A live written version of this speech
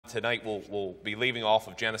Tonight we'll be leaving off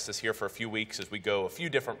of Genesis here for a few weeks as we go a few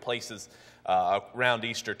different places around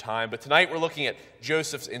Easter time. But tonight we're looking at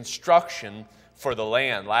Joseph's instruction for the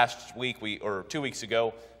land. Last week, or 2 weeks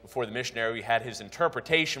ago, before the missionary, we had his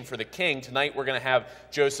interpretation for the king. Tonight we're going to have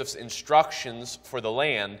Joseph's instructions for the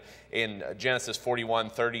land in Genesis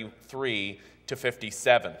 41:33 to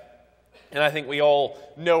 57. And I think we all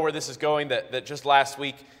know where this is going, that just last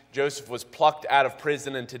week Joseph was plucked out of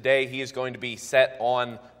prison, and today he is going to be set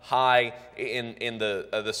on high in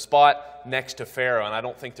the spot next to Pharaoh. And I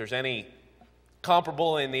don't think there's any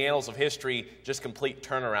comparable in the annals of history, just complete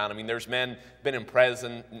turnaround. I mean, there's men been in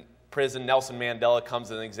prison. Nelson Mandela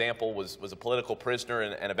comes as an example, was a political prisoner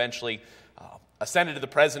and eventually ascended to the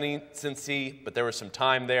presidency, but there was some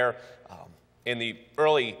time there. In the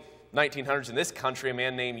early 1900s in this country, a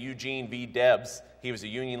man named Eugene V. Debs, he was a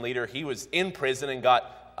union leader. He was in prison and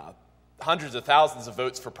got hundreds of thousands of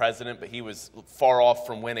votes for president, but he was far off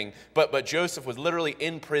from winning. But Joseph was literally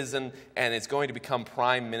in prison and is going to become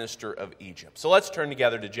prime minister of Egypt. So let's turn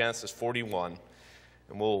together to Genesis 41,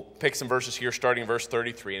 and we'll pick some verses here starting in verse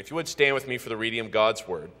 33. And if you would stand with me for the reading of God's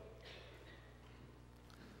word.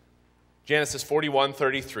 Genesis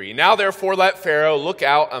 41:33. Now therefore let Pharaoh look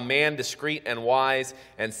out a man discreet and wise,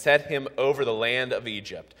 and set him over the land of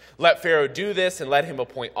Egypt. Let Pharaoh do this, and let him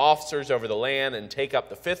appoint officers over the land, and take up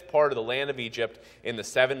the fifth part of the land of Egypt in the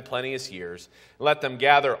 7 plenteous years. Let them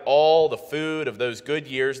gather all the food of those good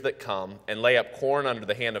years that come, and lay up corn under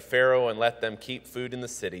the hand of Pharaoh, and let them keep food in the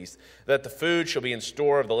cities, that the food shall be in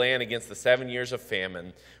store of the land against the 7 years of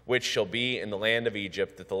famine, which shall be in the land of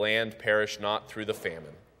Egypt, that the land perish not through the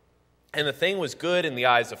famine. And the thing was good in the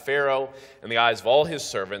eyes of Pharaoh and the eyes of all his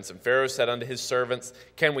servants. And Pharaoh said unto his servants,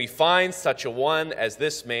 Can we find such a one as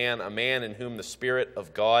this man, a man in whom the Spirit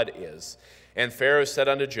of God is? And Pharaoh said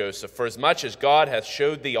unto Joseph, Forasmuch as God hath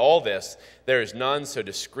showed thee all this, there is none so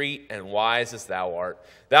discreet and wise as thou art.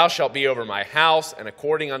 Thou shalt be over my house, and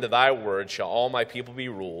according unto thy word shall all my people be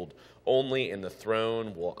ruled. Only in the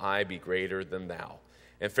throne will I be greater than thou.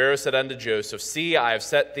 And Pharaoh said unto Joseph, See, I have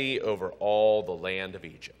set thee over all the land of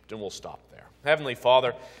Egypt. And we'll stop there. Heavenly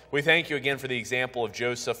Father, we thank you again for the example of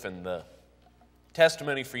Joseph and the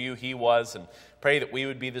testimony for you he was, and pray that we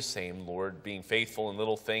would be the same, Lord, being faithful in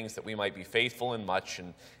little things, that we might be faithful in much,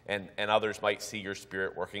 and others might see your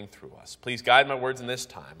Spirit working through us. Please guide my words in this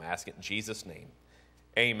time. I ask it in Jesus' name.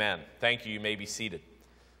 Amen. Thank you. You may be seated.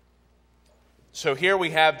 So here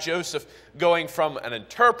we have Joseph going from an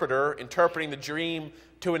interpreter, interpreting the dream,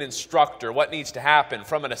 to an instructor. What needs to happen?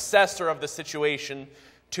 From an assessor of the situation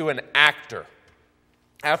to an actor.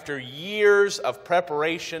 After years of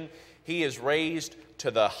preparation, he is raised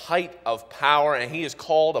to the height of power, and he is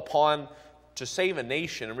called upon to save a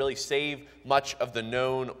nation and really save much of the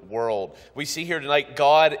known world. We see here tonight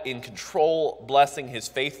God in control, blessing his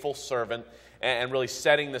faithful servant, and really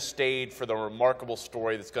setting the stage for the remarkable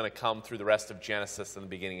story that's going to come through the rest of Genesis and the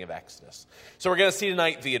beginning of Exodus. So we're going to see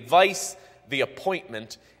tonight the advice, the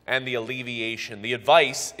appointment, and the alleviation. The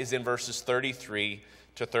advice is in verses 33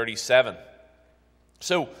 to 37.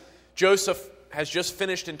 So Joseph has just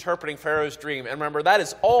finished interpreting Pharaoh's dream. And remember, that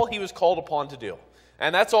is all he was called upon to do.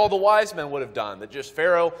 And that's all the wise men would have done. That just,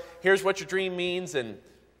 Pharaoh, here's what your dream means, and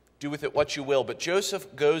do with it what you will. But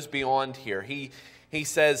Joseph goes beyond here. He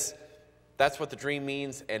says, that's what the dream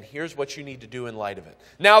means, and here's what you need to do in light of it.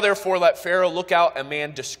 Now, therefore, let Pharaoh look out a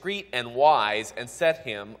man discreet and wise, and set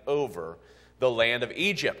him over the land of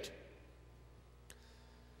Egypt.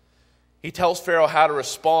 He tells Pharaoh how to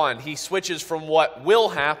respond. He switches from what will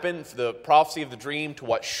happen, the prophecy of the dream, to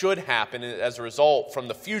what should happen as a result, from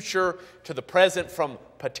the future to the present, from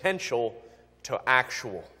potential to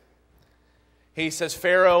actual. He says,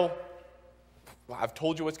 Pharaoh, I've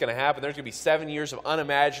told you what's going to happen. There's going to be 7 years of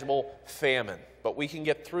unimaginable famine. But we can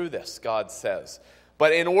get through this, God says.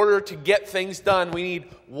 But in order to get things done, we need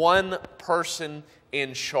one person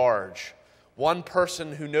in charge. One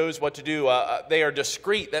person who knows what to do. They are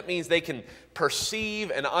discreet. That means they can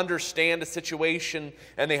perceive and understand a situation,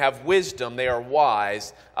 and they have wisdom. They are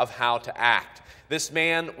wise of how to act. This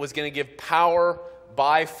man was going to give power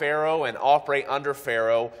by Pharaoh and operate under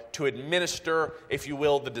Pharaoh to administer, if you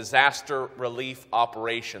will, the disaster relief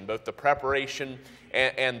operation, both the preparation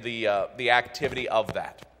and the activity of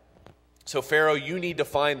that. So Pharaoh, you need to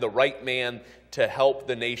find the right man to help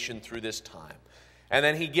the nation through this time. And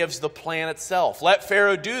then he gives the plan itself. Let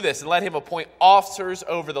Pharaoh do this, and let him appoint officers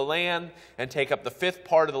over the land, and take up the fifth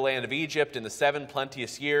part of the land of Egypt in the 7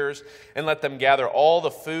 plenteous years, and let them gather all the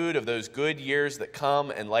food of those good years that come,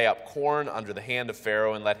 and lay up corn under the hand of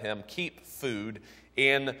Pharaoh, and let him keep food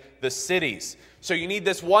in the cities. So you need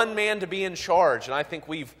this one man to be in charge, and I think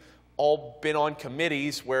we've all been on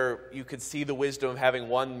committees where you could see the wisdom of having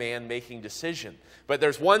one man making decision. But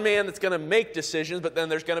there's one man that's going to make decisions, but then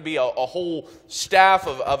there's going to be a whole staff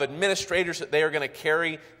of administrators that they are going to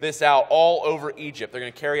carry this out all over Egypt. They're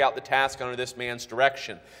going to carry out the task under this man's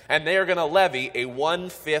direction. And they are going to levy a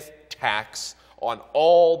 1/5 tax on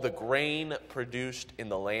all the grain produced in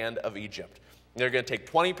the land of Egypt. They're going to take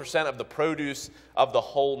 20% of the produce of the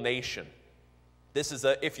whole nation. This is,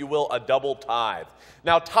 if you will, a double tithe.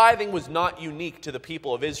 Now, tithing was not unique to the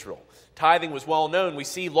people of Israel. Tithing was well known. We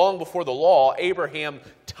see long before the law, Abraham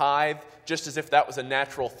tithed just as if that was a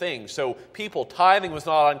natural thing. So tithing was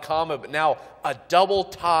not uncommon, but now a double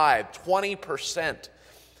tithe, 20%.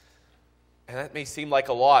 And that may seem like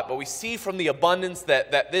a lot, but we see from the abundance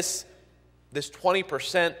that this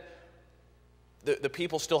 20%, the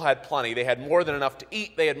people still had plenty. They had more than enough to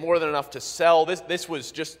eat. They had more than enough to sell. This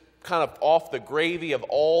was just kind of off the gravy of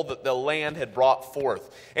all that the land had brought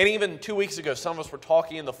forth. And even 2 weeks ago, some of us were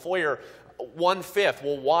talking in the foyer, 1/5.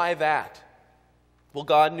 Well, why that? Well,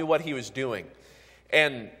 God knew what he was doing.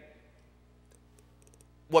 And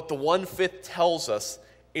what the 1/5 tells us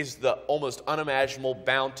is the almost unimaginable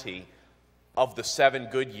bounty of the 7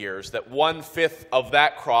 good years, that 1/5 of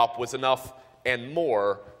that crop was enough and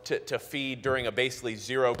more to feed during a basically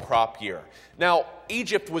zero crop year. Now,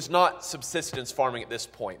 Egypt was not subsistence farming at this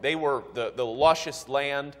point. They were the lushest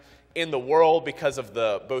land in the world because of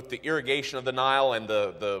both the irrigation of the Nile and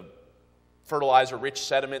the fertilizer-rich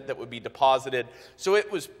sediment that would be deposited. So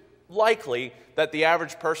it was likely that the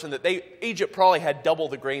average person, Egypt probably had double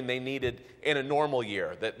the grain they needed in a normal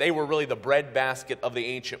year, that they were really the breadbasket of the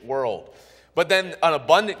ancient world. But then an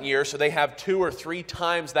abundant year, so they have 2 or 3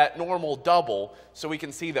 times that normal double. So we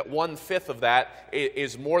can see that 1/5 of that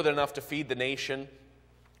is more than enough to feed the nation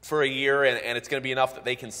for a year, and it's going to be enough that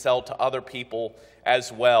they can sell to other people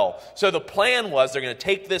as well. So the plan was they're going to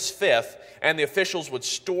take this 1/5, and the officials would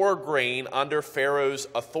store grain under Pharaoh's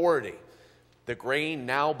authority. The grain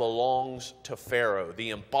now belongs to Pharaoh, the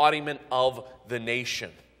embodiment of the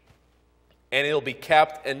nation. And it'll be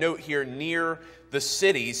kept, and note here, near the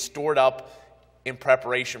cities, stored up in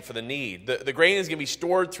preparation for the need. The grain is going to be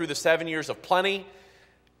stored through the 7 years of plenty.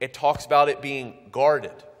 It talks about it being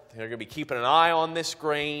guarded. They're going to be keeping an eye on this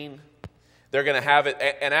grain. They're going to have it,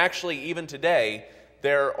 and actually even today,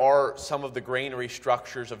 there are some of the granary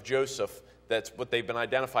structures of Joseph. That's what they've been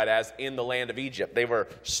identified as in the land of Egypt. They were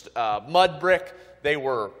mud brick. They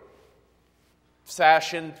were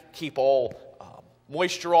fashioned, keep all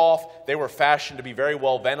moisture off. They were fashioned to be very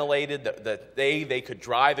well ventilated, that they could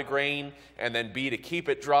dry the grain, and then to keep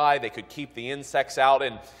it dry, they could keep the insects out.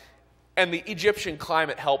 And the Egyptian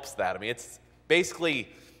climate helps that. I mean, it's basically,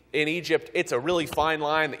 in Egypt, it's a really fine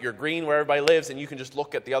line that you're green where everybody lives, and you can just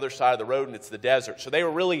look at the other side of the road and it's the desert. So they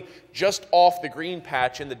were really just off the green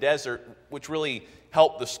patch in the desert, which really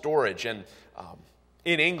helped the storage. And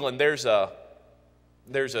in England, there's a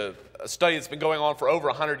study that's been going on for over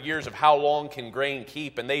 100 years of how long can grain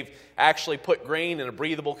keep, and they've actually put grain in a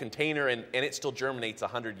breathable container, and it still germinates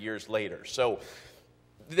 100 years later. So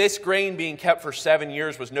this grain being kept for 7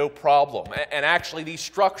 years was no problem, and actually these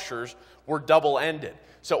structures were double-ended.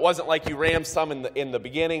 So it wasn't like you rammed some in the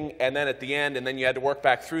beginning and then at the end, and then you had to work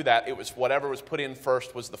back through that. It was whatever was put in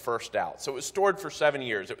first was the first out. So it was stored for 7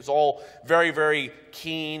 years. It was all very, very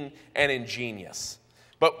keen and ingenious.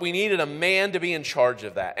 But we needed a man to be in charge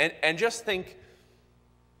of that. And just think,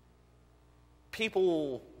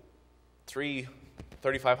 people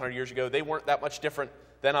 3,500 years ago, they weren't that much different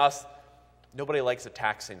than us. Nobody likes a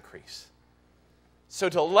tax increase. So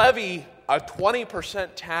to levy a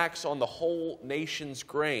 20% tax on the whole nation's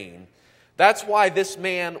grain, that's why this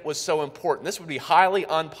man was so important. This would be highly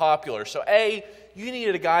unpopular. So you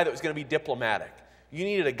needed a guy that was going to be diplomatic. You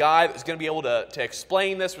needed a guy that was going to be able to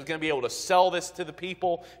explain this, was going to be able to sell this to the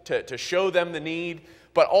people, to show them the need.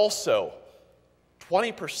 But also,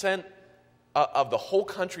 20% of the whole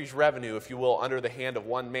country's revenue, if you will, under the hand of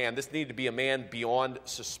one man. This needed to be a man beyond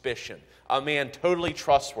suspicion, a man totally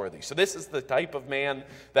trustworthy. So this is the type of man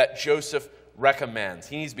that Joseph recommends.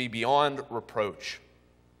 He needs to be beyond reproach.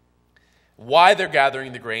 Why they're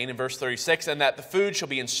gathering the grain in verse 36, and that the food shall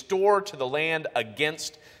be in store to the land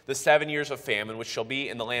against the 7 years of famine, which shall be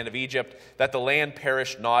in the land of Egypt, that the land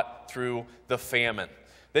perish not through the famine.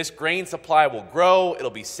 This grain supply will grow, it'll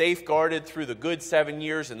be safeguarded through the good 7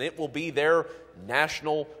 years, and it will be their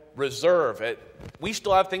national reserve. We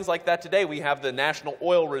still have things like that today. We have the National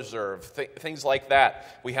Oil Reserve, things like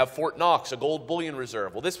that. We have Fort Knox, a gold bullion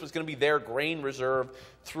reserve. Well, this was going to be their grain reserve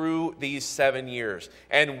through these 7 years.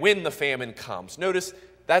 And when the famine comes, notice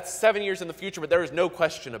that's 7 years in the future, but there is no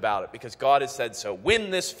question about it because God has said so.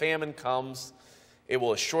 When this famine comes, It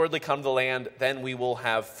will assuredly come to the land, then we will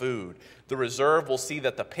have food. The reserve will see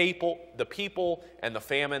that the people and the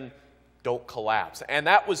famine don't collapse. And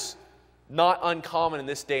that was not uncommon in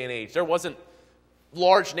this day and age. There wasn't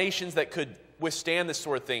large nations that could withstand this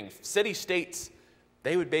sort of thing. City-states,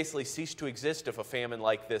 they would basically cease to exist if a famine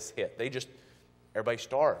like this hit. Everybody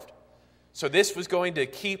starved. So this was going to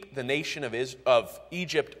keep the nation of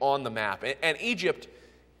Egypt on the map. And Egypt,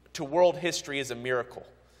 to world history, is a miracle.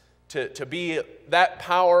 To be that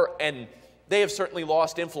power, and they have certainly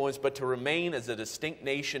lost influence, but to remain as a distinct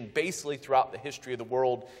nation basically throughout the history of the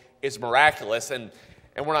world is miraculous. And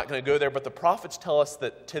we're not going to go there, but the prophets tell us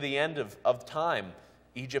that to the end of time,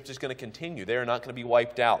 Egypt is going to continue. They are not going to be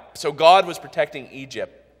wiped out. So God was protecting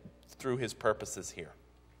Egypt through his purposes here.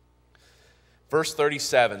 Verse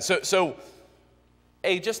 37. So,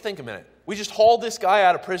 hey, just think a minute. We just hauled this guy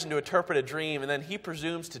out of prison to interpret a dream, and then he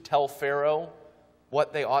presumes to tell Pharaoh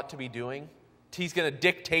what they ought to be doing. He's going to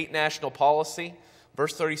dictate national policy.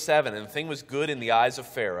 Verse 37, and the thing was good in the eyes of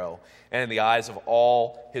Pharaoh and in the eyes of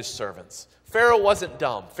all his servants. Pharaoh wasn't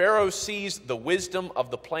dumb. Pharaoh sees the wisdom of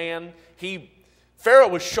the plan. Pharaoh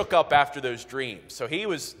was shook up after those dreams, so he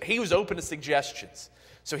was open to suggestions.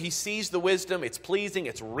 So he sees the wisdom, it's pleasing,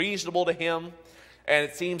 it's reasonable to him, and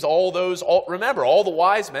it seems remember, all the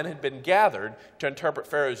wise men had been gathered to interpret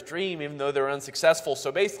Pharaoh's dream, even though they were unsuccessful.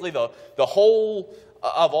 So basically the whole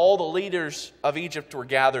of all the leaders of Egypt were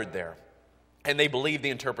gathered there, and they believe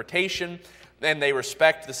the interpretation, and they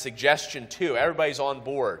respect the suggestion too. Everybody's on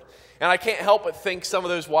board. And I can't help but think some of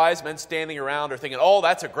those wise men standing around are thinking, oh,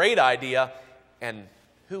 that's a great idea, and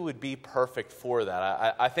who would be perfect for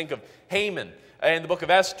that? I think of Haman in the book of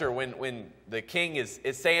Esther when the king is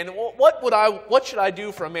saying, well, what should I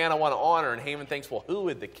do for a man I want to honor? And Haman thinks, well, who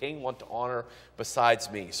would the king want to honor besides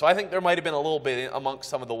me? So I think there might have been a little bit amongst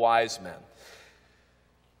some of the wise men.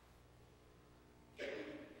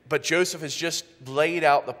 But Joseph has just laid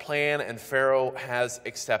out the plan, and Pharaoh has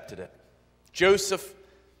accepted it. Joseph,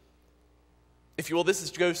 if you will, this is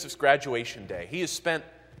Joseph's graduation day. He has spent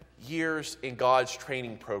years in God's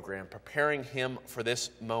training program, preparing him for this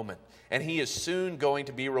moment. And he is soon going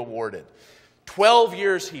to be rewarded. 12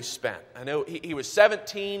 years he spent. I know he was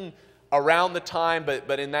 17 around the time,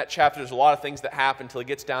 but in that chapter there's a lot of things that happen until he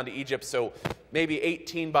gets down to Egypt. So maybe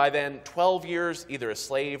 18 by then, 12 years either a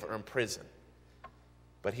slave or in prison.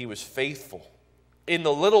 But he was faithful. In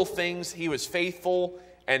the little things he was faithful,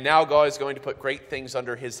 and now God is going to put great things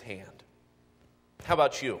under his hand. How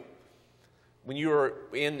about you? When you are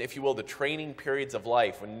in, if you will, the training periods of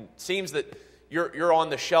life, when it seems that you're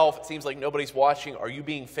on the shelf, it seems like nobody's watching, are you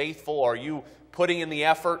being faithful? Are you putting in the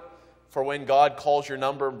effort for when God calls your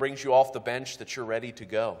number and brings you off the bench that you're ready to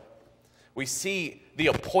go? We see the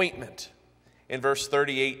appointment in verse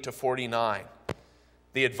 38 to 49.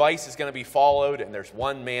 The advice is going to be followed, and there's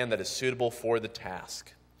one man that is suitable for the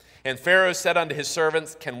task. And Pharaoh said unto his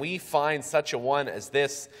servants, can we find such a one as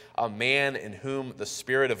this, a man in whom the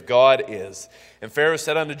Spirit of God is? And Pharaoh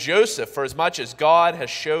said unto Joseph, for as much as God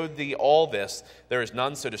has showed thee all this, there is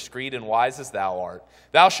none so discreet and wise as thou art.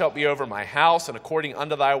 Thou shalt be over my house, and according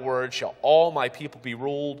unto thy word shall all my people be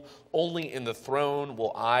ruled. Only in the throne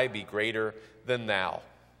will I be greater than thou.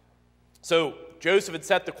 So Joseph had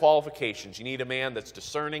set the qualifications. You need a man that's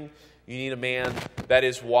discerning. You need a man that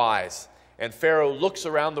is wise. And Pharaoh looks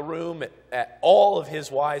around the room at all of his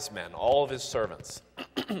wise men, all of his servants.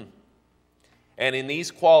 And in these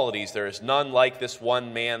qualities, there is none like this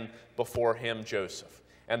one man before him, Joseph.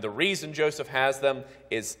 And the reason Joseph has them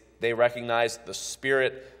is they recognize the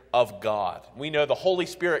Spirit of God. We know the Holy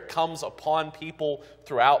Spirit comes upon people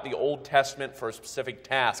throughout the Old Testament for a specific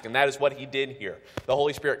task, and that is what he did here. The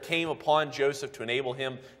Holy Spirit came upon Joseph to enable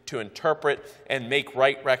him to interpret and make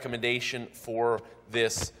right recommendation for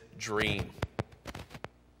this dream.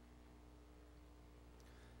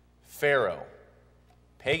 Pharaoh,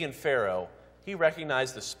 pagan Pharaoh, he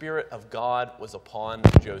recognized the Spirit of God was upon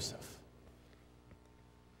Joseph.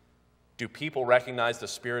 Do people recognize the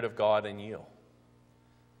Spirit of God in you?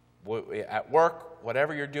 At work,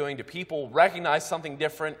 whatever you're doing, do people recognize something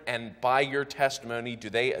different, and by your testimony,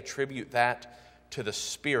 do they attribute that to the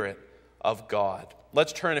Spirit of God?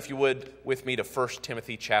 Let's turn, if you would, with me to 1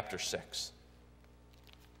 Timothy chapter 6.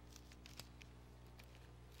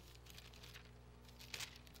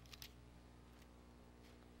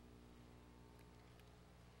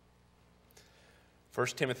 1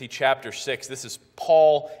 Timothy chapter 6, this is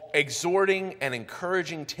Paul exhorting and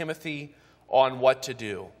encouraging Timothy on what to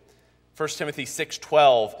do. 1 Timothy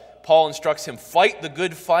 6:12, Paul instructs him, fight the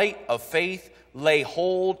good fight of faith, lay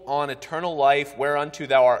hold on eternal life, whereunto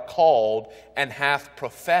thou art called, and hath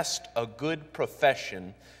professed a good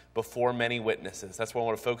profession before many witnesses. That's why I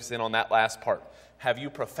want to focus in on that last part. Have you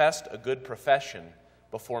professed a good profession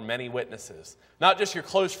before many witnesses? Not just your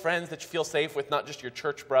close friends that you feel safe with, not just your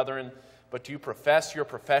church brethren, but do you profess your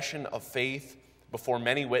profession of faith before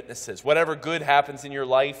many witnesses? Whatever good happens in your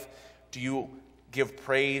life, do you give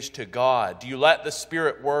praise to God? Do you let the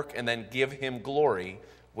Spirit work and then give Him glory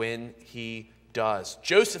when He does?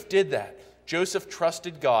 Joseph did that. Joseph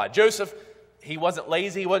trusted God. Joseph, he wasn't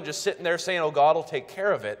lazy. He wasn't just sitting there saying, oh, God will take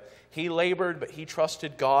care of it. He labored, but he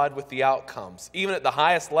trusted God with the outcomes, even at the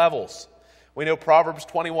highest levels. We know Proverbs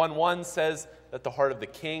 21:1 says that the heart of the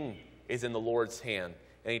king is in the Lord's hand,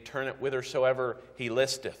 and He turneth whithersoever He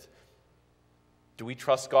listeth. Do we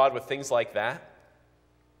trust God with things like that?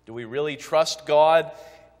 Do we really trust God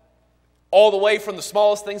all the way from the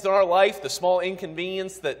smallest things in our life, the small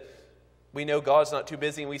inconvenience that we know God's not too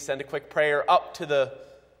busy and we send a quick prayer, up to the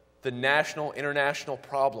national, international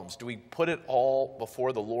problems? Do we put it all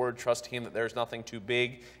before the Lord, trust Him that there's nothing too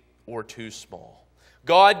big or too small?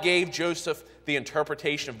 God gave Joseph the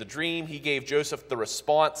interpretation of the dream. He gave Joseph the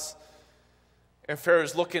response. And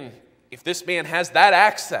Pharaoh's looking, if this man has that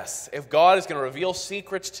access, if God is going to reveal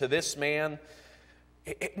secrets to this man,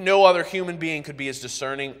 no other human being could be as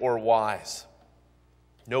discerning or wise.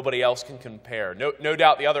 Nobody else can compare. No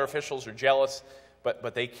doubt the other officials are jealous,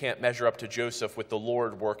 but they can't measure up to Joseph with the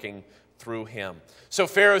Lord working through him. So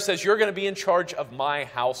Pharaoh says, you're going to be in charge of my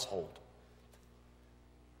household.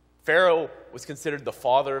 Pharaoh was considered the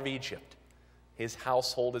father of Egypt. His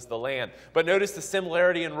household is the land. But notice the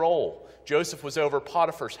similarity in role. Joseph was over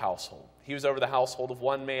Potiphar's household. He was over the household of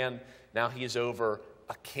one man. Now he is over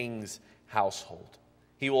a king's household.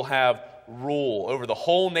 He will have rule over the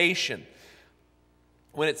whole nation.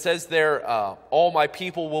 When it says there, all my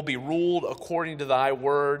people will be ruled according to thy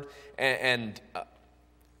word, and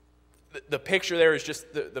the picture there is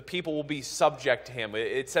just the people will be subject to him.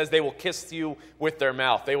 It says they will kiss you with their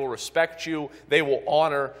mouth. They will respect you. They will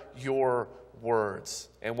honor your words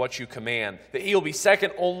and what you command. That he will be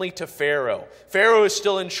second only to Pharaoh. Pharaoh is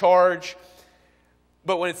still in charge,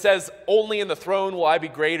 but when it says only in the throne will I be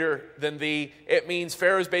greater than thee, it means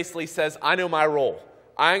Pharaoh basically says, I know my role.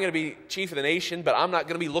 I'm going to be chief of the nation, but I'm not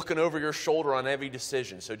going to be looking over your shoulder on every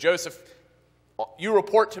decision. So Joseph, you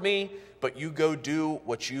report to me, but you go do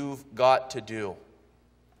what you've got to do.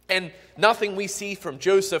 And nothing we see from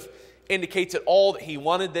Joseph indicates at all that he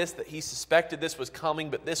wanted this, that he suspected this was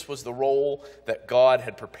coming, but this was the role that God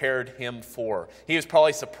had prepared him for. He was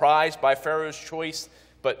probably surprised by Pharaoh's choice,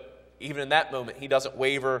 but even in that moment, he doesn't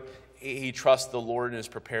waver. He trusts the Lord and is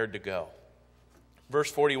prepared to go.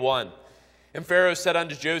 Verse 41. And Pharaoh said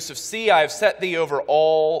unto Joseph, see, I have set thee over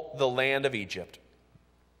all the land of Egypt.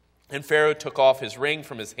 And Pharaoh took off his ring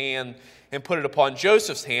from his hand and put it upon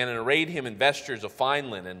Joseph's hand and arrayed him in vestures of fine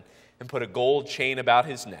linen and put a gold chain about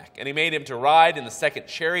his neck. And he made him to ride in the second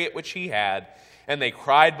chariot which he had. And they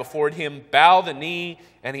cried before him, bow the knee,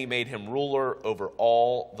 and he made him ruler over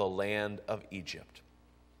all the land of Egypt.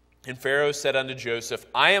 And Pharaoh said unto Joseph,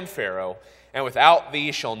 I am Pharaoh, and without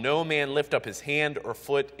thee shall no man lift up his hand or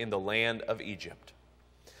foot in the land of Egypt.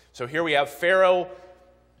 So here we have Pharaoh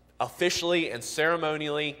officially and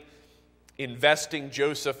ceremonially investing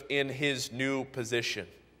Joseph in his new position,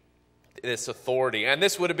 this authority. And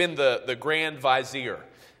this would have been the Grand Vizier.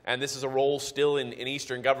 And this is a role still in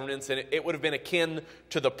Eastern governments, and it would have been akin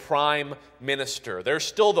to the Prime Minister. There's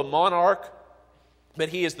still the monarch, but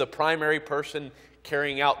he is the primary person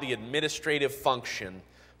carrying out the administrative function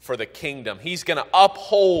for the kingdom. He's going to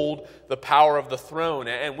uphold the power of the throne.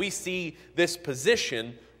 And we see this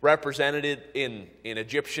position represented in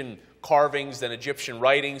Egyptian carvings and Egyptian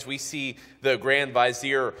writings. We see the Grand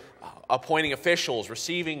Vizier appointing officials,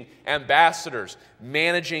 receiving ambassadors,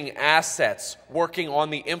 managing assets, working on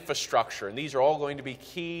the infrastructure. And these are all going to be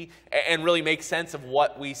key and really make sense of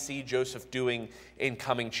what we see Joseph doing in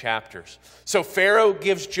coming chapters. So Pharaoh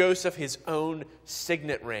gives Joseph his own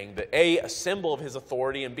signet ring, that A, a symbol of his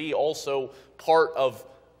authority, and B, also part of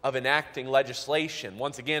enacting legislation.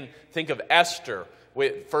 Once again, think of Esther.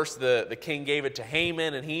 First, the king gave it to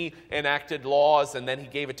Haman, and he enacted laws, and then he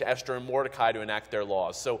gave it to Esther and Mordecai to enact their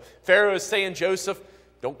laws. So Pharaoh is saying, Joseph,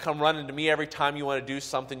 don't come running to me every time you want to do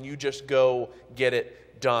something. You just go get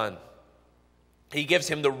it done. He gives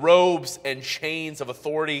him the robes and chains of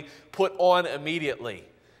authority put on immediately.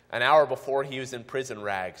 An hour before, he was in prison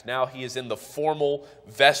rags. Now he is in the formal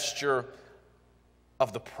vesture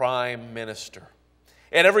of the prime minister.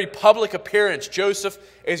 At every public appearance, Joseph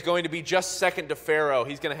is going to be just second to Pharaoh.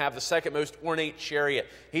 He's going to have the second most ornate chariot.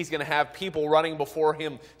 He's going to have people running before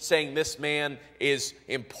him saying, this man is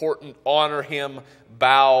important, honor him,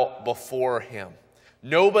 bow before him.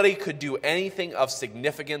 Nobody could do anything of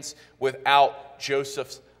significance without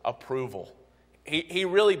Joseph's approval. He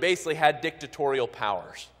really basically had dictatorial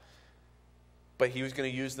powers, but he was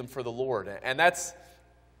going to use them for the Lord. And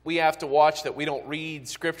we have to watch that we don't read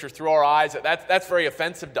Scripture through our eyes. That's very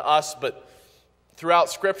offensive to us, but throughout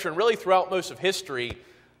Scripture and really throughout most of history,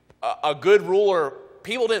 a good ruler,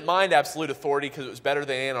 people didn't mind absolute authority because it was better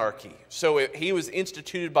than anarchy. So he was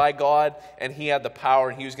instituted by God, and he had the power,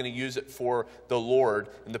 and he was going to use it for the Lord,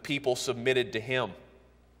 and the people submitted to him.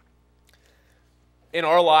 In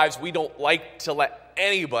our lives, we don't like to let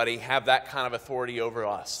anybody have that kind of authority over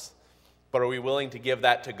us. But are we willing to give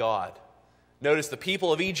that to God? Notice the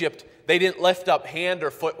people of Egypt, they didn't lift up hand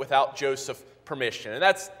or foot without Joseph's permission. And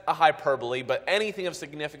that's a hyperbole, but anything of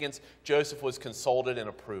significance, Joseph was consulted and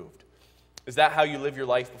approved. Is that how you live your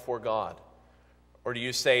life before God? Or do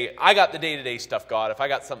you say, I got the day-to-day stuff, God. If I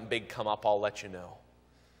got something big come up, I'll let you know.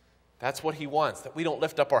 That's what he wants, that we don't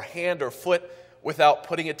lift up our hand or foot without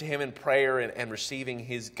putting it to him in prayer and receiving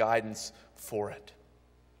his guidance for it.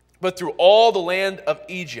 But through all the land of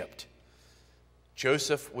Egypt,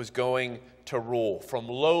 Joseph was going to rule from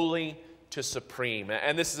lowly to supreme.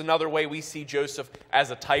 And this is another way we see Joseph as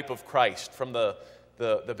a type of Christ, from the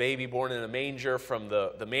baby born in a manger, from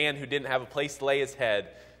the man who didn't have a place to lay his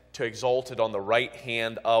head, to exalted on the right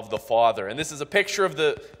hand of the Father. And this is a picture of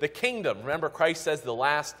the kingdom. Remember, Christ says the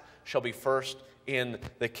last shall be first in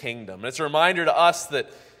the kingdom. And it's a reminder to us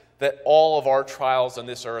that all of our trials on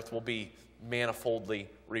this earth will be manifoldly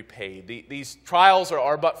repaid. These trials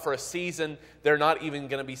are but for a season. They're not even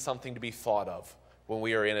going to be something to be thought of when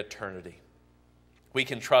we are in eternity. We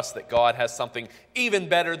can trust that God has something even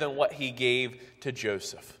better than what he gave to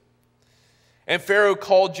Joseph. And Pharaoh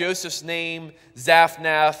called Joseph's name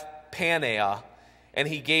Zaphnath-Paneah, and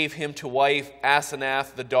he gave him to wife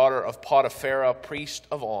Asenath, the daughter of Potiphar, priest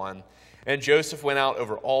of On. And Joseph went out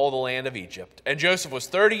over all the land of Egypt. And Joseph was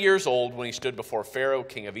 30 years old when he stood before Pharaoh,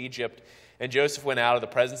 king of Egypt. And Joseph went out of the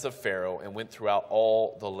presence of Pharaoh and went throughout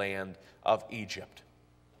all the land of Egypt.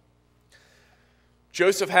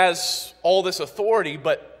 Joseph has all this authority,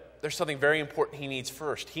 but there's something very important he needs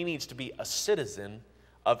first. He needs to be a citizen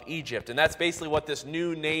of Egypt. And that's basically what this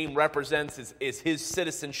new name represents, is his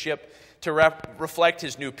citizenship, to reflect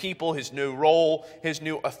his new people, his new role, his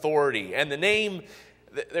new authority. And the name,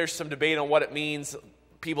 there's some debate on what it means.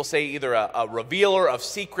 People say either a revealer of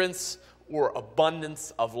secrets or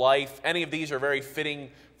abundance of life. Any of these are very fitting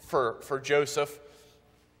for Joseph.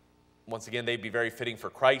 Once again, they'd be very fitting for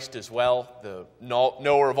Christ as well, the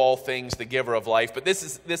knower of all things, the giver of life. But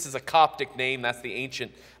this is a Coptic name. That's the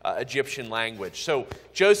ancient Egyptian language. So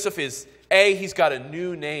Joseph is, A, he's got a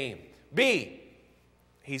new name. B,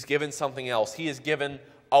 he's given something else. He is given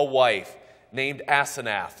a wife named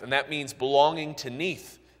Asenath, and that means belonging to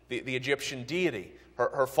Neith, the Egyptian deity.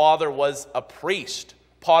 Her father was a priest.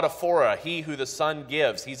 Potiphar, he who the sun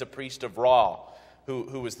gives, he's a priest of Ra,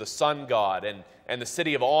 who was the sun god. And the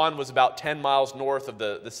city of On was about 10 miles north of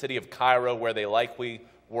the city of Cairo, where they likely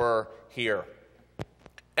were here.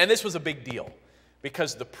 And this was a big deal,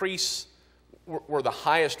 because the priests were the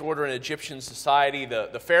highest order in Egyptian society.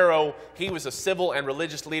 The Pharaoh, he was a civil and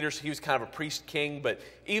religious leader, so he was kind of a priest king, but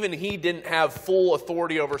even he didn't have full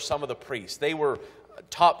authority over some of the priests. They were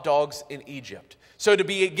top dogs in Egypt. So to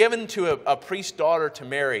be given to a priest's daughter to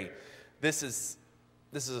marry, this is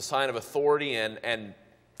a sign of authority and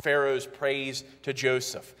Pharaoh's praise to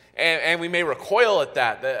Joseph. And we may recoil at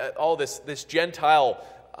that, all this Gentile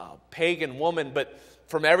pagan woman, but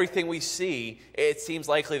from everything we see, it seems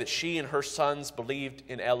likely that she and her sons believed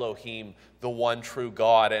in Elohim, the one true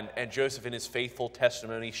God. And Joseph, in his faithful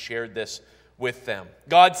testimony, shared this with them.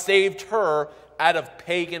 God saved her out of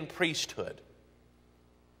pagan priesthood.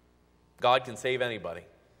 God can save anybody.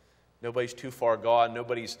 Nobody's too far gone.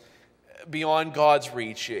 Nobody's beyond God's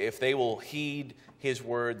reach. If they will heed his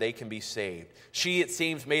word, they can be saved. She, it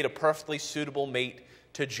seems, made a perfectly suitable mate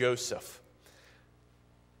to Joseph.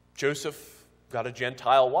 Joseph got a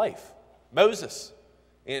Gentile wife. Moses,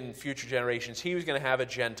 in future generations, he was going to have a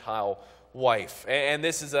Gentile wife. And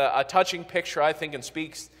this is a touching picture, I think, and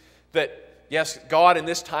speaks that, yes, God in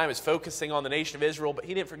this time is focusing on the nation of Israel, but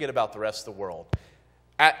he didn't forget about the rest of the world.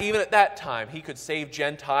 Even at that time, he could save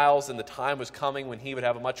Gentiles, and the time was coming when he would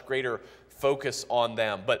have a much greater focus on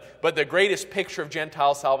them. But the greatest picture of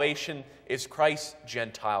Gentile salvation is Christ's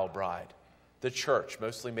Gentile bride, the church,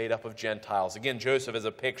 mostly made up of Gentiles. Again, Joseph is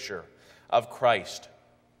a picture of Christ.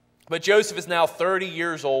 But Joseph is now 30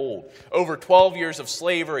 years old, over 12 years of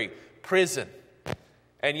slavery, prison.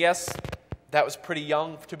 And yes, that was pretty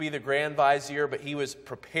young to be the Grand Vizier, but he was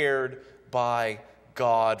prepared by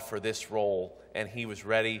God for this role, and he was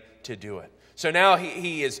ready to do it. So now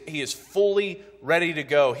he is fully ready to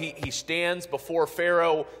go. He stands before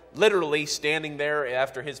Pharaoh, literally standing there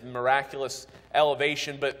after his miraculous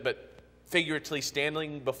elevation, but figuratively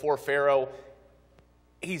standing before Pharaoh.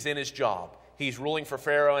 He's in his job. He's ruling for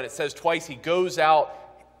Pharaoh, and it says twice he goes out,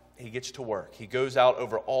 he gets to work. He goes out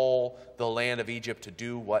over all the land of Egypt to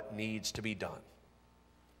do what needs to be done.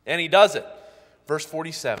 And he does it. Verse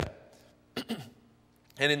 47.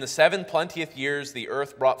 And in the 7 years the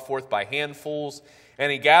earth brought forth by handfuls,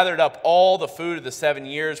 and he gathered up all the food of the 7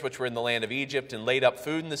 years which were in the land of Egypt, and laid up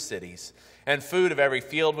food in the cities, and food of every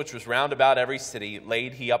field which was round about every city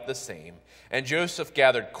laid he up the same. And Joseph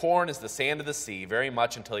gathered corn as the sand of the sea, very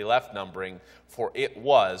much until he left numbering, for it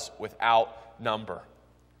was without number.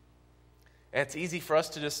 And it's easy for us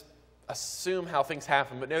to just assume how things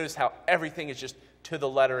happen, but notice how everything is just to the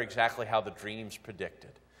letter exactly how the dreams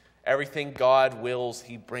predicted. Everything God wills,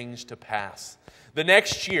 he brings to pass. The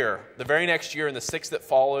next year, the very next year, in the 6 that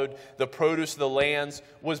followed, the produce of the lands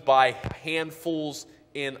was by handfuls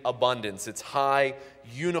in abundance. It's high,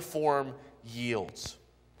 uniform yields.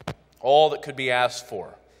 All that could be asked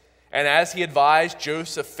for. And as he advised,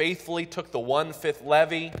 Joseph faithfully took the 1/5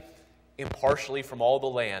 levy impartially from all the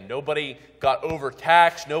land. Nobody got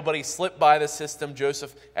overtaxed. Nobody slipped by the system.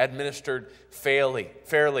 Joseph administered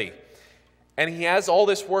fairly. And he has all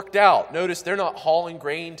this worked out. Notice they're not hauling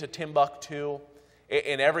grain to Timbuktu.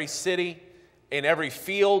 In every city, in every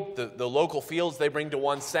field, the local fields they bring to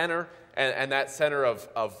one center, and that center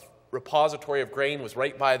of repository of grain was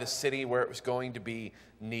right by the city where it was going to be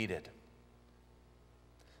needed.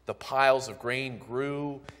 The piles of grain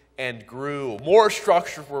grew and grew. More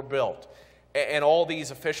structures were built. And all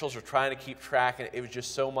these officials are trying to keep track, and it was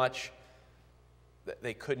just so much that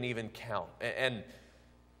they couldn't even count. And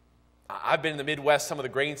I've been in the Midwest, some of the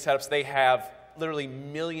grain setups, they have literally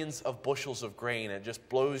millions of bushels of grain, and it just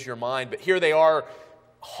blows your mind. But here they are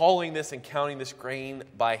hauling this and counting this grain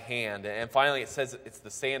by hand. And finally it says it's the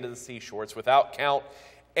sand of the seashore. It's without count.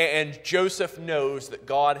 And Joseph knows that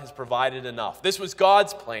God has provided enough. This was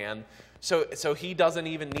God's plan, so he doesn't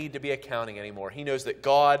even need to be accounting anymore. He knows that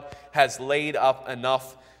God has laid up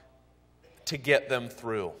enough to get them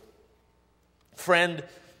through. Friend,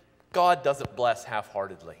 God doesn't bless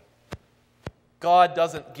half-heartedly. God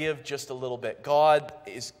doesn't give just a little bit. God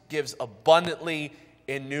gives abundantly,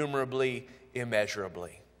 innumerably,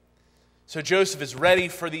 immeasurably. So Joseph is ready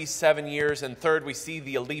for these 7 years. And third, we see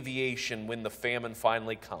the alleviation when the famine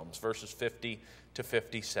finally comes. Verses 50 to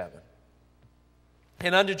 57.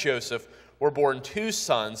 And unto Joseph were born 2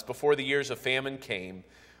 sons before the years of famine came,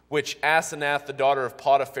 which Asenath, the daughter of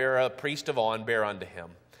Potiphar, priest of On, bare unto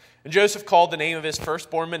him. And Joseph called the name of his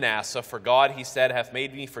firstborn Manasseh, for God, he said, hath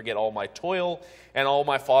made me forget all my toil and all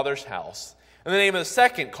my father's house. And the name of the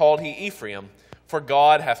second called he Ephraim, for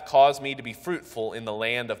God hath caused me to be fruitful in the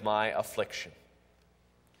land of my affliction.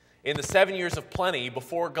 In the 7 years of plenty,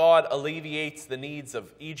 before God alleviates the needs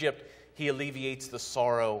of Egypt, he alleviates the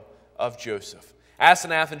sorrow of Joseph.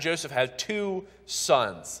 Asenath and Joseph had 2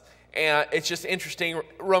 sons. And it's just an interesting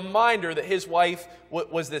reminder that his wife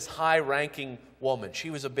was this high-ranking woman. She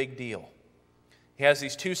was a big deal. He has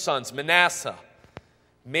these 2 sons. Manasseh,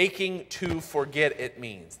 making to forget, it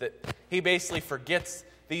means. That he basically forgets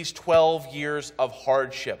these 12 years of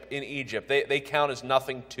hardship in Egypt. They count as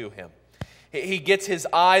nothing to him. He gets his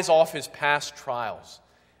eyes off his past trials,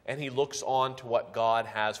 and he looks on to what God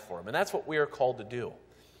has for him. And that's what we are called to do.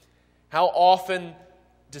 How often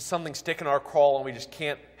does something stick in our craw and we just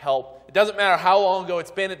can't help? It doesn't matter how long ago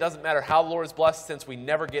it's been. It doesn't matter how the Lord has blessed since we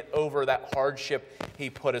never get over that hardship he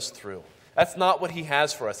put us through. That's not what he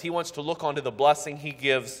has for us. He wants to look onto the blessing he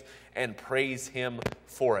gives and praise him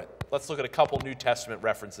for it. Let's look at a couple New Testament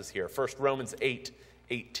references here. First, Romans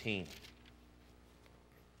 8:18.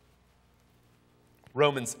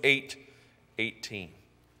 Romans 8:18.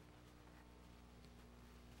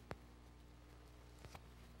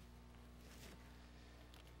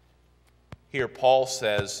 Here Paul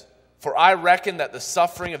says, for I reckon that the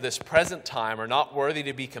suffering of this present time are not worthy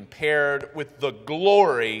to be compared with the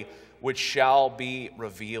glory which shall be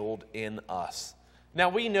revealed in us. Now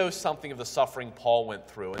we know something of the suffering Paul went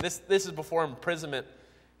through. And this is before imprisonment.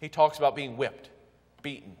 He talks about being whipped,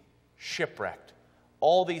 beaten, shipwrecked,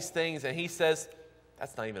 all these things. And he says,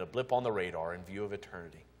 that's not even a blip on the radar in view of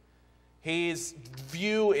eternity. His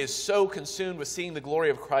view is so consumed with seeing the glory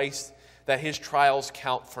of Christ that his trials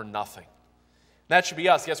count for nothing. That should be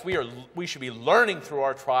us. Yes, we should be learning through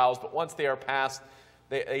our trials, but once they are past,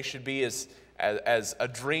 they should be as a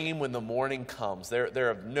dream when the morning comes. They're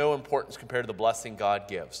of no importance compared to the blessing God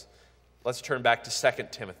gives. Let's turn back to 2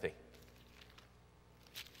 Timothy.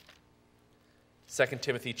 2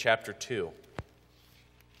 Timothy chapter 2.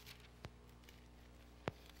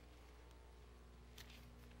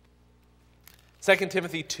 2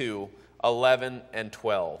 Timothy 2:11 and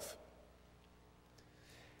 12.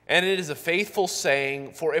 And it is a faithful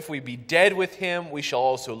saying, for if we be dead with him, we shall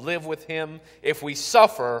also live with him. If we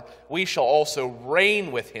suffer, we shall also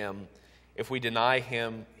reign with him. If we deny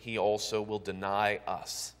him, he also will deny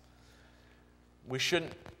us. We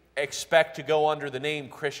shouldn't expect to go under the name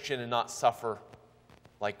Christian and not suffer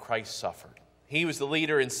like Christ suffered. He was the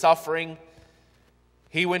leader in suffering.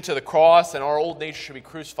 He went to the cross, and our old nature should be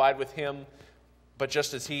crucified with him. But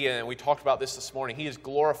just as he, and we talked about this morning, he is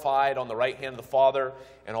glorified on the right hand of the Father,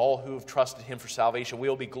 and all who have trusted him for salvation, we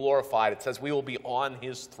will be glorified. It says we will be on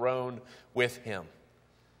his throne with him.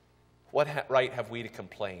 What right have we to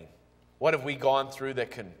complain? What have we gone through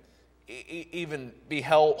that can even be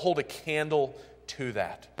hold a candle to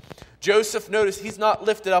that? Joseph, notice, he's not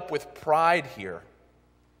lifted up with pride here.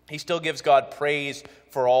 He still gives God praise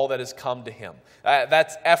for all that has come to him.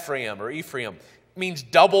 That's Ephraim. It means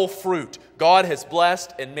double fruit. God has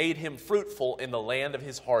blessed and made him fruitful in the land of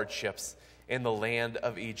his hardships, in the land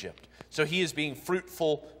of Egypt. So he is being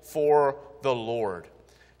fruitful for the Lord.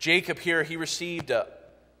 Jacob here, he received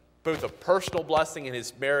both a personal blessing in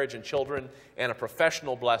his marriage and children and a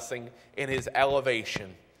professional blessing in his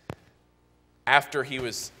elevation after he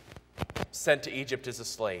was sent to Egypt as a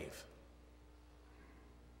slave.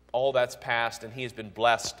 All that's past, and he has been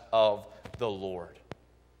blessed of the Lord.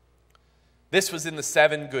 This was in the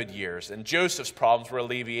 7 good years, and Joseph's problems were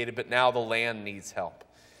alleviated, but now the land needs help.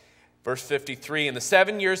 Verse 53, and the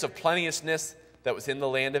 7 years of plenteousness that was in the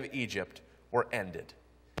land of Egypt were ended.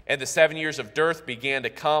 And the 7 years of dearth began to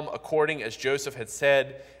come, according as Joseph had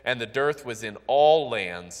said, and the dearth was in all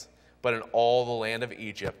lands, but in all the land of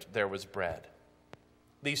Egypt there was bread.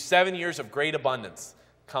 These 7 years of great abundance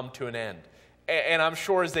come to an end. And I'm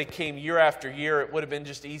sure as they came year after year, it would have been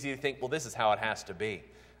just easy to think, well, this is how it has to be.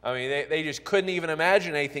 I mean, they just couldn't even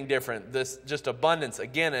imagine anything different. This just abundance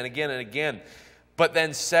again and again and again. But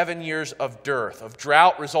then 7 years of dearth, of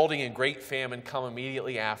drought resulting in great famine come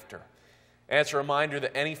immediately after. And it's a reminder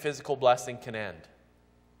that any physical blessing can end.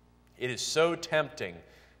 It is so tempting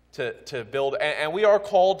to build, and we are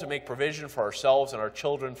called to make provision for ourselves and our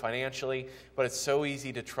children financially, but it's so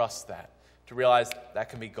easy to trust that, to realize that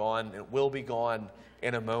can be gone, it will be gone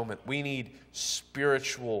in a moment. We need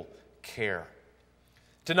spiritual care.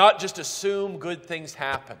 To not just assume good things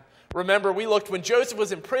happen. Remember, we looked when Joseph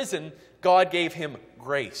was in prison, God gave him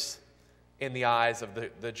grace in the eyes of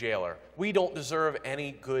the jailer. We don't deserve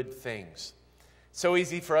any good things. So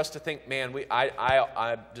easy for us to think, man,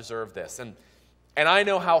 I deserve this. And I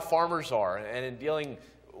know how farmers are. And in dealing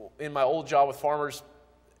in my old job with farmers,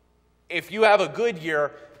 if you have a good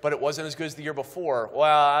year, but it wasn't as good as the year before,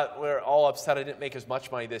 well, we're all upset I didn't make as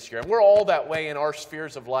much money this year. And we're all that way in our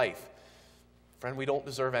spheres of life. Friend, we don't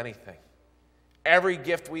deserve anything. Every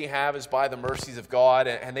gift we have is by the mercies of God,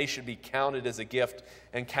 and they should be counted as a gift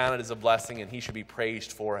and counted as a blessing, and he should be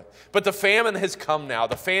praised for it. But the famine has come now.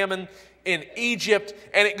 The famine in Egypt,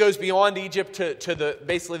 and it goes beyond Egypt to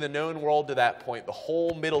basically the known world to that point. The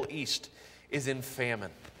whole Middle East is in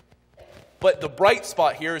famine. But the bright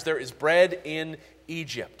spot here is there is bread in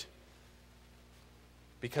Egypt,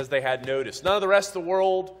 because they had noticed. None of the rest of the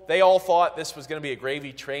world, they all thought this was going to be a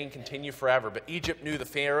gravy train, continue forever. But Egypt knew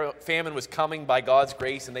the famine was coming by God's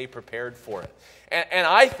grace, and they prepared for it. And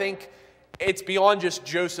I think it's beyond just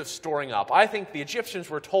Joseph storing up. I think the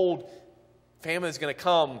Egyptians were told, famine is going to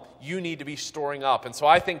come, you need to be storing up. And so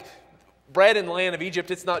I think bread in the land of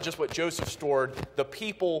Egypt, it's not just what Joseph stored. The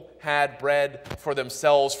people had bread for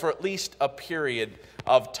themselves for at least a period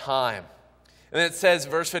of time. And then it says,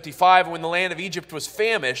 verse 55, when the land of Egypt was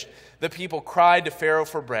famished, the people cried to Pharaoh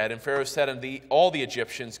for bread. And Pharaoh said unto all the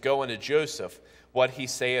Egyptians, go unto Joseph, what he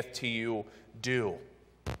saith to you, do.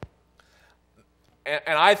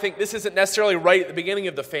 And I think this isn't necessarily right at the beginning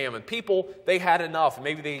of the famine. People, they had enough.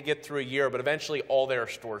 Maybe they could get through a year, but eventually all their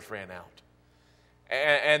stores ran out.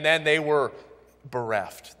 And then they were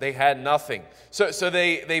bereft. They had nothing. So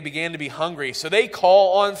they began to be hungry. So they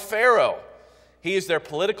call on Pharaoh. He is their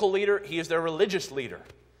political leader. He is their religious leader.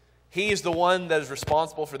 He is the one that is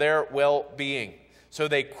responsible for their well-being. So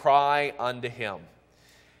they cry unto him.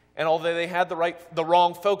 And although they had the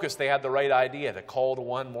wrong focus, they had the right idea to call to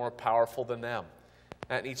one more powerful than them.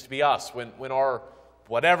 That needs to be us. When our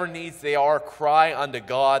whatever needs they are, cry unto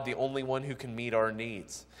God, the only one who can meet our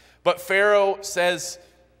needs. But Pharaoh says,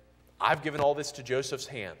 I've given all this to Joseph's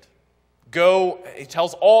hand. Go, he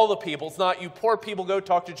tells all the people, it's not you poor people go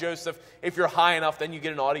talk to Joseph. If you're high enough, then you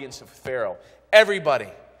get an audience with Pharaoh. Everybody,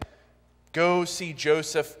 go see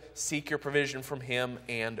Joseph, seek your provision from him,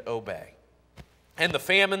 and obey. And the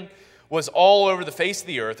famine was all over the face of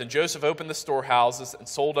the earth, and Joseph opened the storehouses and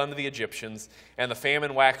sold unto the Egyptians, and the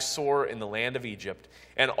famine waxed sore in the land of Egypt.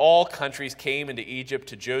 And all countries came into Egypt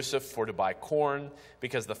to Joseph for to buy corn,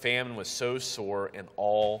 because the famine was so sore in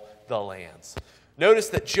all the lands. Notice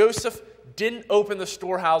that Joseph didn't open the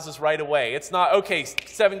storehouses right away. It's not, okay,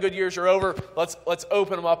 7 good years are over, let's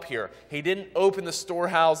open them up here. He didn't open the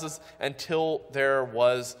storehouses until there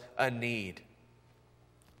was a need.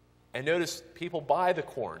 And notice people buy the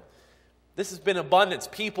corn. This has been abundance.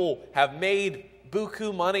 People have made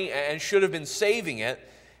buku money and should have been saving it.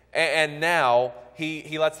 And now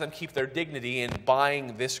he lets them keep their dignity in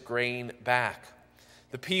buying this grain back.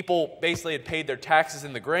 The people basically had paid their taxes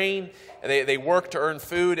in the grain. They worked to earn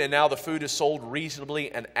food, and now the food is sold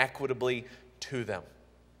reasonably and equitably to them.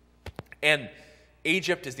 And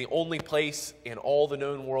Egypt is the only place in all the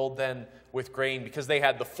known world then with grain, because they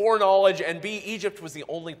had the foreknowledge, and B, Egypt was the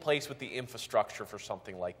only place with the infrastructure for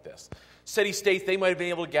something like this. City-states, they might have been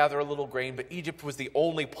able to gather a little grain, but Egypt was the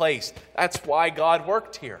only place. That's why God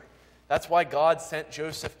worked here. That's why God sent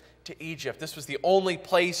Joseph to Egypt. This was the only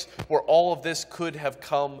place where all of this could have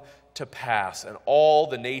come to pass, and all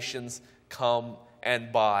the nations come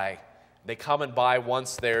and buy. They come and buy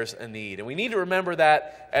once there's a need. And we need to remember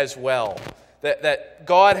that as well, that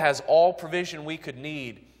God has all provision we could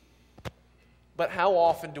need. But how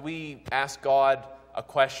often do we ask God a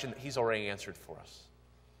question that He's already answered for us?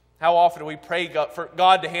 How often do we pray for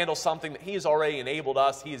God to handle something that He has already enabled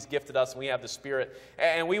us, He has gifted us, and we have the Spirit,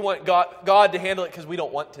 and we want God to handle it because we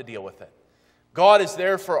don't want to deal with it? God is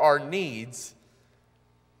there for our needs,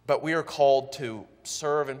 but we are called to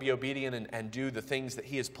serve and be obedient and do the things that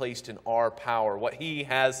He has placed in our power, what He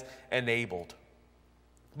has enabled.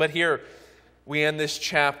 But here, we end this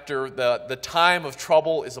chapter, the time of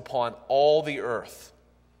trouble is upon all the earth.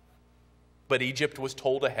 But Egypt was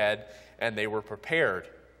told ahead, and they were prepared.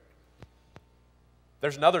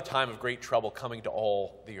 There's another time of great trouble coming to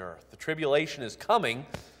all the earth. The tribulation is coming,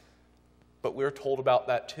 but we're told about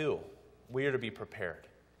that too. We are to be prepared.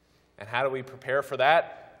 And how do we prepare for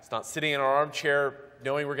that? It's not sitting in our armchair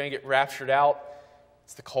knowing we're going to get raptured out.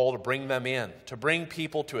 It's the call to bring them in, to bring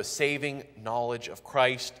people to a saving knowledge of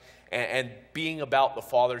Christ and being about the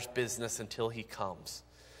Father's business until He comes.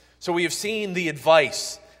 So we have seen the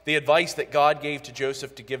advice that God gave to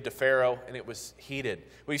Joseph to give to Pharaoh, and it was heeded.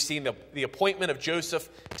 We've seen the appointment of Joseph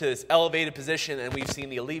to this elevated position, and we've seen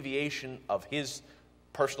the alleviation of his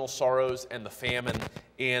personal sorrows and the famine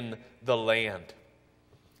in the land.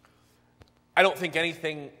 I don't think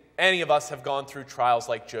any of us have gone through trials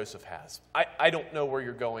like Joseph has. I don't know where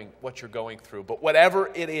you're going, what you're going through, but whatever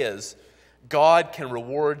it is, God can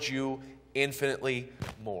reward you infinitely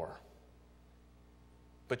more.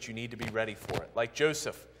 But you need to be ready for it. Like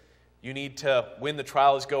Joseph, you need to, when the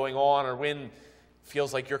trial is going on or when it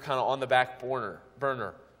feels like you're kind of on the back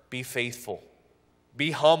burner, be faithful. Be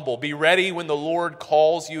humble. Be ready when the Lord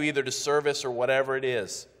calls you either to service or whatever it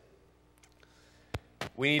is.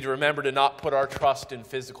 We need to remember to not put our trust in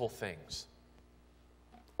physical things.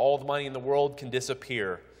 All the money in the world can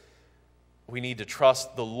disappear. We need to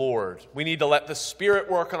trust the Lord. We need to let the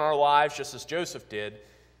Spirit work in our lives just as Joseph did.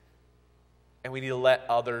 And we need to let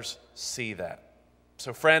others see that.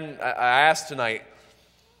 So friend, I ask tonight,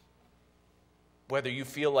 whether you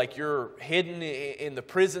feel like you're hidden in the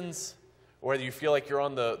prisons, or whether you feel like you're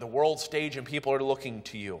on the world stage and people are looking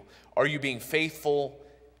to you, are you being faithful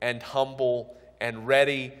and humble and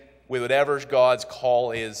ready with whatever God's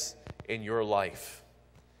call is in your life?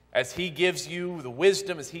 As He gives you the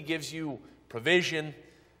wisdom, as He gives you provision,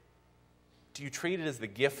 do you treat it as the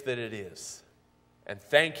gift that it is? And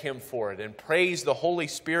thank Him for it and praise the Holy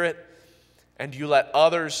Spirit? And do you let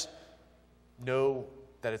others know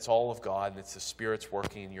that it's all of God and it's the Spirit's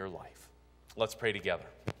working in your life? Let's pray together.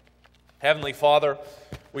 Heavenly Father,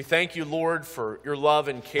 we thank You, Lord, for Your love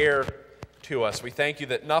and care to us. We thank You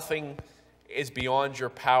that nothing is beyond Your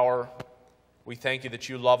power. We thank You that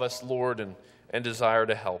You love us, Lord, and desire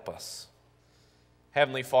to help us.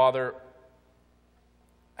 Heavenly Father,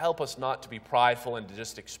 help us not to be prideful and to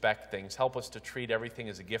just expect things. Help us to treat everything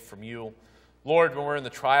as a gift from You. Lord, when we're in the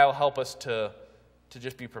trial, help us to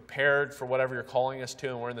just be prepared for whatever You're calling us to,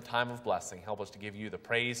 and we're in the time of blessing. Help us to give You the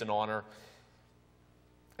praise and honor,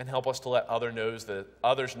 and help us to let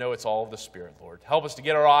others know it's all of the Spirit, Lord. Help us to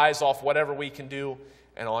get our eyes off whatever we can do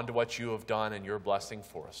and onto what You have done and Your blessing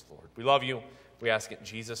for us, Lord. We love You. We ask it in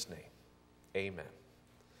Jesus' name. Amen.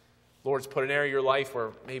 Lord's put an area of your life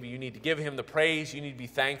where maybe you need to give Him the praise, you need to be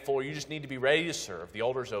thankful, or you just need to be ready to serve. The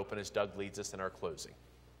altar's open as Doug leads us in our closing.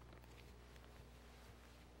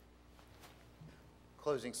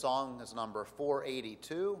 Closing song is number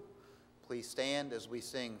 482. Please stand as we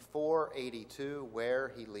sing 482,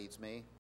 Where He Leads Me.